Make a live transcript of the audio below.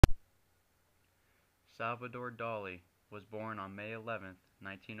Salvador Dali was born on May 11,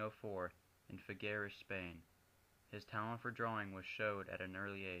 1904, in Figueres, Spain. His talent for drawing was showed at an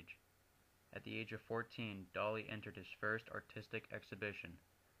early age. At the age of 14, Dali entered his first artistic exhibition.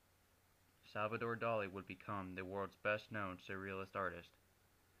 Salvador Dali would become the world's best-known surrealist artist.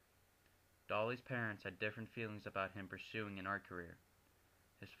 Dali's parents had different feelings about him pursuing an art career.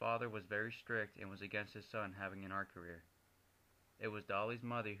 His father was very strict and was against his son having an art career. It was Dali's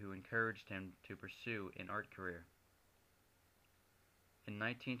mother who encouraged him to pursue an art career. In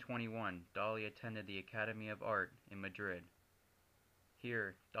 1921, Dali attended the Academy of Art in Madrid.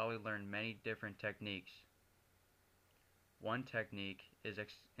 Here, Dali learned many different techniques. One technique is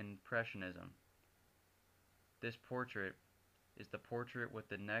Impressionism. This portrait is the portrait with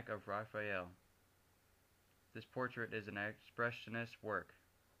the neck of Raphael. This portrait is an expressionist work.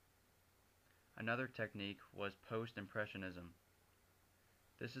 Another technique was Post-Impressionism.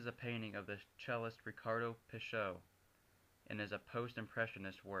 This is a painting of the cellist Ricardo Pichot and is a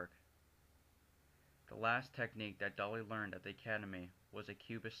post-impressionist work. The last technique that Dali learned at the Academy was a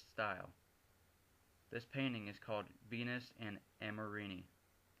Cubist style. This painting is called Venus and Amorini.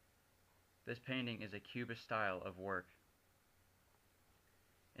 This painting is a Cubist style of work.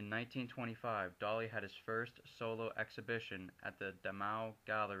 In 1925, Dali had his first solo exhibition at the Dalmau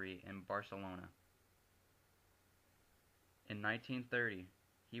Gallery in Barcelona. In 1930,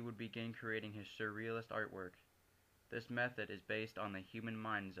 he would begin creating his surrealist artwork. This method is based on the human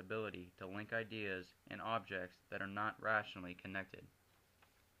mind's ability to link ideas and objects that are not rationally connected.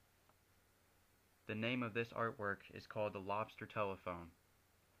 The name of this artwork is called the Lobster Telephone.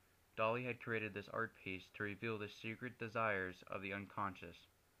 Dali had created this art piece to reveal the secret desires of the unconscious.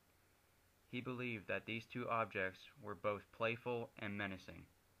 He believed that these two objects were both playful and menacing.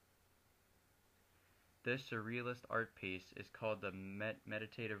 This surrealist art piece is called the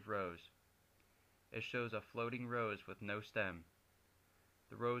Meditative Rose. It shows a floating rose with no stem.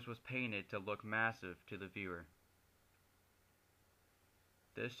 The rose was painted to look massive to the viewer.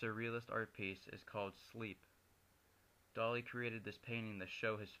 This surrealist art piece is called Sleep. Dali created this painting to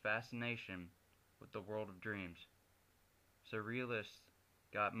show his fascination with the world of dreams. Surrealists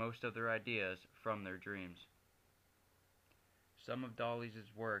got most of their ideas from their dreams. Some of Dali's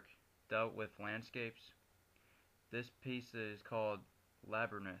work dealt with landscapes. This piece is called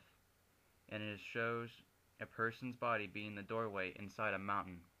Labyrinth, and it shows a person's body being the doorway inside a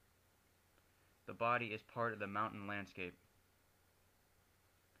mountain. The body is part of the mountain landscape.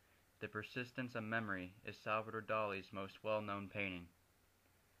 The Persistence of Memory is Salvador Dali's most well-known painting.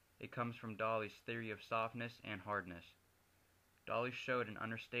 It comes from Dali's theory of softness and hardness. Dali showed an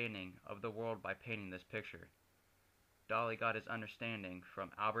understanding of the world by painting this picture. Dali got his understanding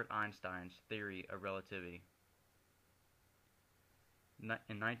from Albert Einstein's theory of relativity. In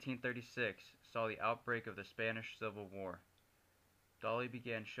 1936 saw the outbreak of the Spanish Civil War. Dali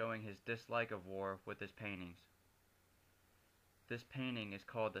began showing his dislike of war with his paintings. This painting is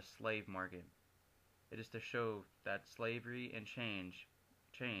called the Slave Market. It is to show that slavery and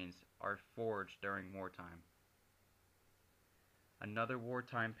chains are forged during wartime. Another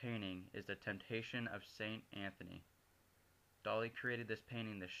wartime painting is the Temptation of Saint Anthony. Dali created this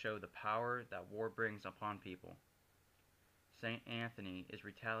painting to show the power that war brings upon people. Saint Anthony is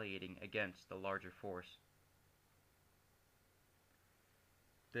retaliating against the larger force.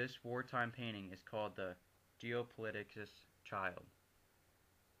 This wartime painting is called the Geopoliticus Child.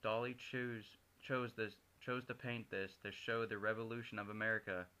 Dali chose to paint this to show the revolution of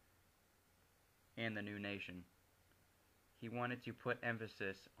America and the new nation. He wanted to put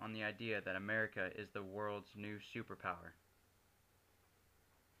emphasis on the idea that America is the world's new superpower.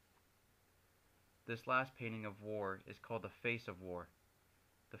 This last painting of war is called The Face of War.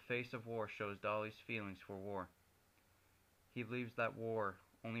 The Face of War shows Dali's feelings for war. He believes that war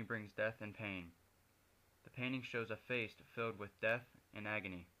only brings death and pain. The painting shows a face filled with death and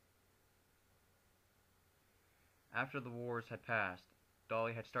agony. After the wars had passed,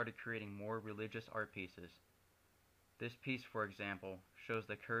 Dali had started creating more religious art pieces. This piece, for example, shows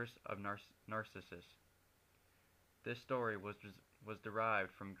the curse of Narcissus. This story was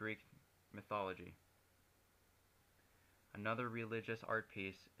derived from Greek mythology. Another religious art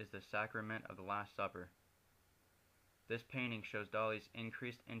piece is the Sacrament of the Last Supper. This painting shows Dali's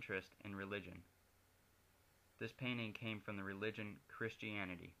increased interest in religion. This painting came from the religion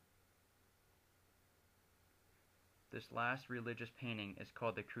Christianity. This last religious painting is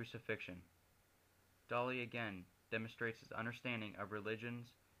called the Crucifixion. Dali again demonstrates his understanding of religions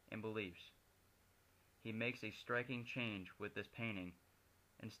and beliefs. He makes a striking change with this painting.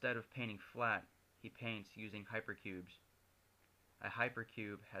 Instead of painting flat, he paints using hypercubes. A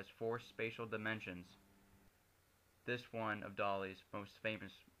hypercube has 4 spatial dimensions this one of Dali's most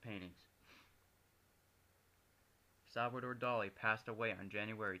famous paintings. Salvador Dali passed away on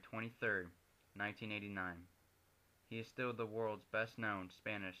January 23, 1989. He is still the world's best-known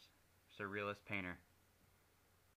Spanish surrealist painter.